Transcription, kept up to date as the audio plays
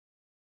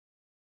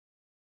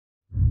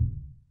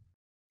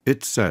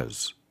It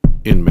says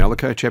in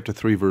Malachi chapter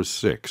 3, verse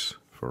 6,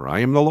 "For I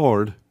am the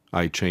Lord,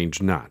 I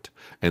change not."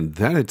 And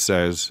then it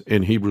says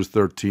in Hebrews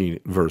 13,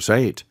 verse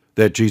 8,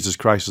 that Jesus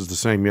Christ is the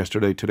same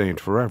yesterday, today, and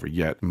forever.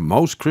 Yet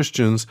most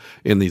Christians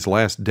in these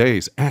last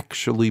days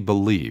actually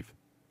believe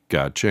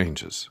God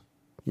changes.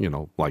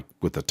 Like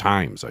with the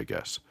times, I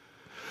guess.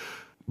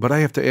 But I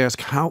have to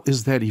ask, how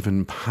is that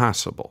even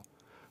possible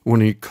when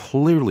he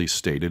clearly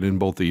stated in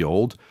both the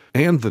Old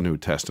and the New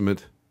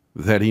Testament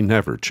that he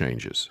never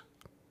changes?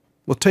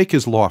 Well, take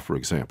his law, for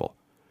example.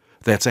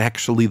 That's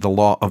actually the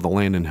law of the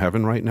land in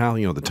heaven right now,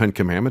 the Ten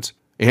Commandments.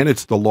 And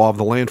it's the law of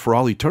the land for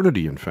all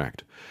eternity, in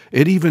fact.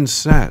 It even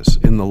says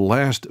in the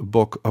last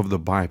book of the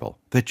Bible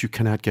that you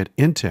cannot get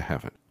into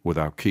heaven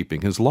without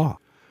keeping his law.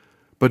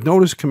 But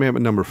notice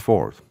commandment number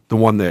 4, the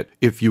one that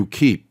if you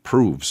keep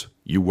proves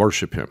you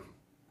worship him.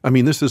 I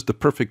mean, this is the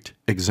perfect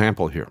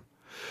example here.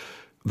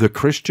 The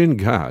Christian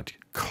God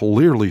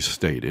clearly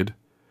stated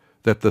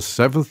that the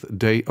seventh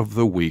day of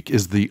the week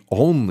is the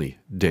only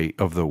day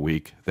of the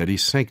week that he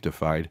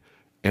sanctified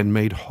and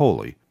made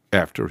holy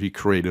after he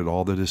created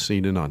all that is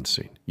seen and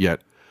unseen.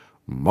 Yet,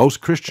 most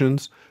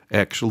Christians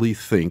actually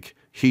think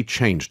he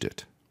changed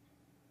it.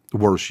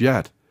 Worse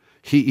yet,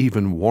 he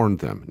even warned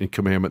them in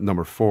commandment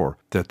number 4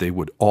 that they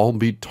would all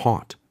be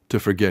taught to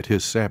forget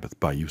his Sabbath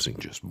by using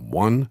just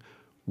one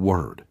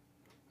word.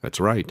 That's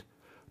right.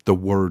 The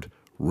word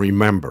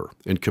remember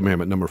in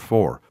commandment number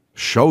 4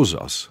 shows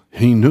us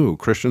he knew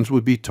Christians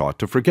would be taught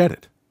to forget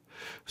it.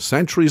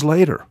 Centuries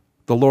later,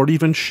 the Lord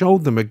even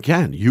showed them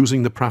again,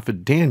 using the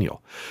prophet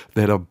Daniel,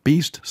 that a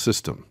beast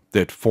system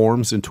that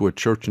forms into a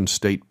church and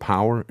state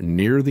power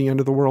near the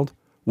end of the world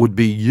would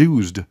be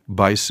used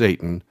by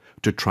Satan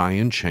to try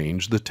and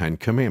change the Ten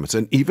Commandments.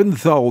 And even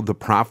though the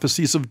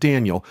prophecies of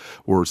Daniel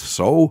were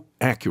so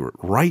accurate,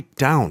 right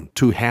down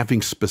to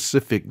having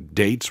specific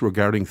dates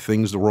regarding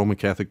things the Roman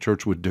Catholic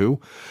Church would do,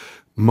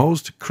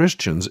 most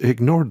Christians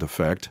ignored the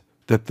fact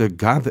that the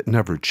God that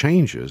never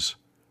changes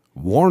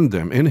warned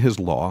them in his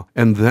law,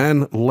 and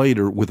then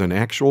later with an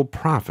actual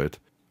prophet,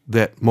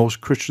 that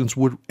most Christians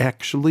would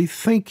actually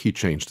think he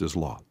changed his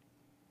law,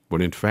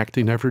 when in fact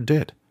he never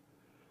did.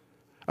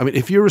 I mean,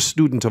 if you're a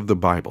student of the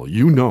Bible,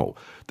 you know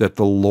that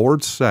the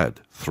Lord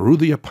said through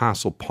the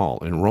Apostle Paul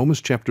in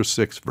Romans chapter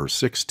 6, verse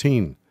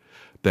 16,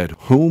 that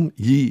whom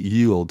ye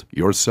yield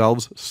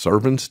yourselves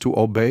servants to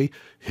obey,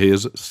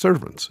 his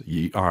servants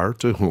ye are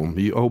to whom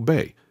ye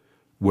obey,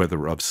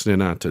 whether of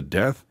sin unto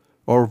death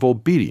or of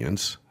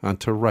obedience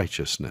unto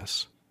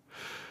righteousness.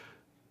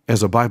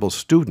 As a Bible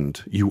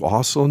student, you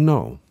also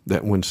know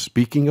that when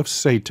speaking of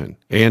Satan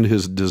and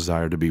his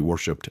desire to be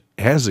worshipped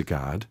as a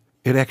god,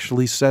 it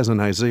actually says in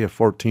Isaiah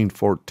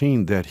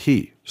 14:14 that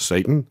he,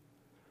 Satan,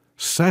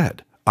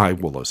 said, "I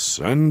will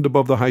ascend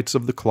above the heights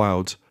of the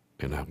clouds,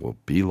 and I will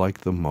be like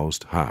the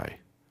Most High."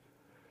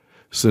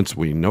 Since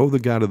we know the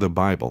God of the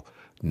Bible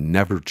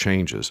never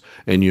changes,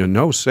 and you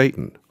know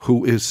Satan,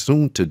 who is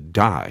soon to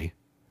die,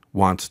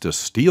 wants to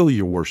steal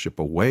your worship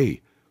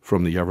away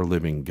from the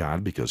ever-living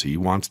God because he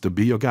wants to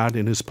be a God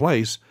in his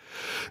place,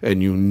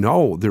 and you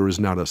know there is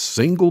not a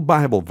single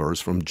Bible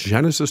verse from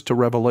Genesis to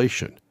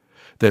Revelation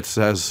that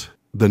says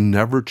the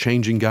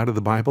never-changing God of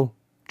the Bible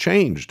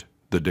changed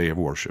the day of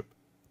worship,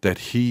 that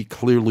he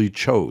clearly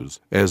chose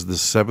as the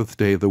seventh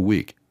day of the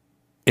week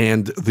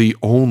and the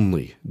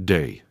only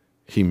day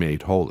he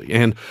made holy.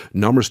 And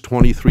Numbers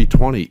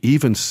 23:20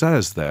 even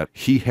says that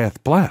he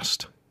hath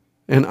blessed,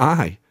 and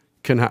I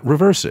cannot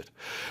reverse it.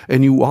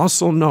 And you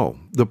also know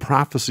the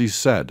prophecy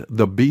said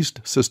the beast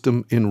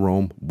system in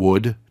Rome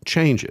would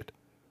change it.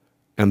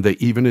 And they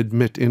even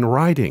admit in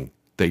writing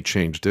they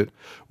changed it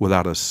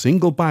without a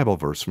single Bible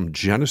verse from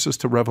Genesis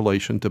to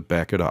Revelation to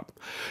back it up.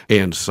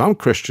 And some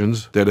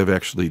Christians that have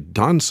actually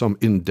done some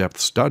in-depth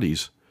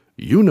studies,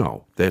 you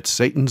know that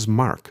Satan's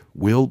mark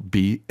will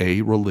be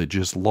a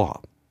religious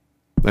law.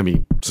 I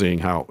mean, seeing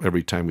how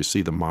every time we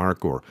see the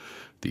mark or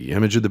the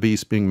image of the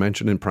beast being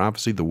mentioned in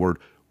prophecy, the word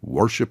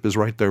worship is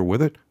right there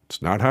with it.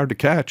 It's not hard to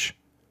catch.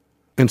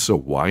 And so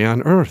why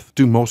on earth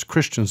do most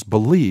Christians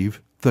believe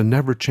the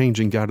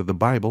never-changing God of the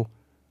Bible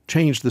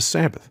changed the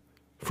Sabbath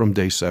from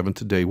day 7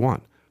 to day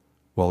 1?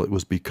 Well, it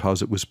was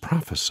because it was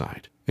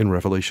prophesied in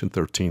Revelation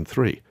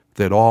 13:3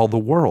 that all the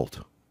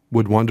world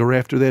would wonder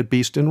after that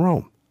beast in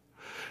Rome.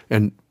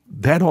 And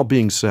that all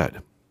being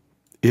said,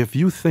 if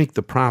you think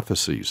the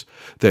prophecies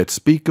that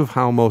speak of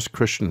how most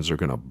Christians are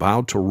going to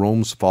bow to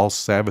Rome's false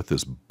Sabbath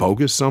is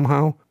bogus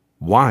somehow,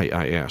 why,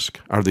 I ask,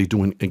 are they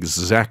doing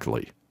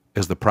exactly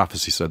as the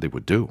prophecy said they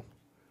would do?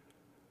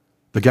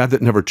 The God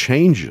that never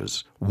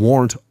changes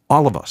warned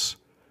all of us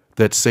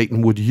that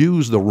Satan would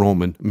use the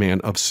Roman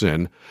man of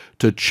sin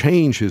to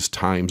change his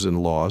times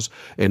and laws,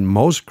 and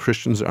most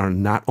Christians are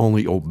not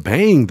only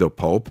obeying the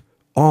Pope,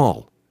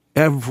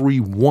 every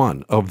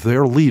one of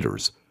their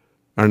leaders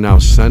are now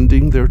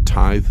sending their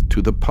tithe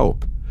to the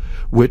Pope,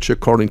 which,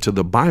 according to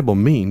the Bible,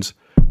 means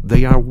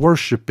they are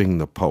worshiping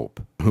the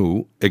Pope,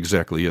 who,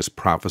 exactly as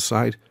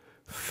prophesied,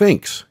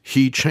 thinks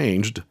he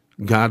changed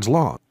God's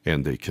law,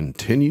 and they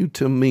continue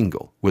to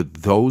mingle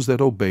with those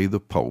that obey the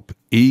Pope,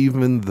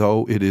 even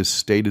though it is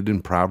stated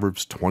in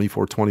Proverbs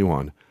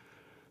 24:21,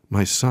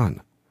 "My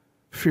son,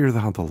 fear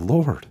thou the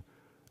Lord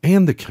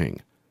and the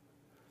king,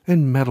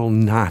 and meddle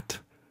not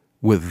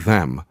with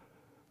them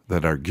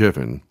that are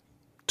given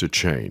to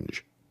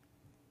change."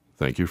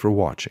 Thank you for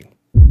watching.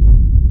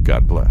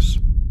 God bless.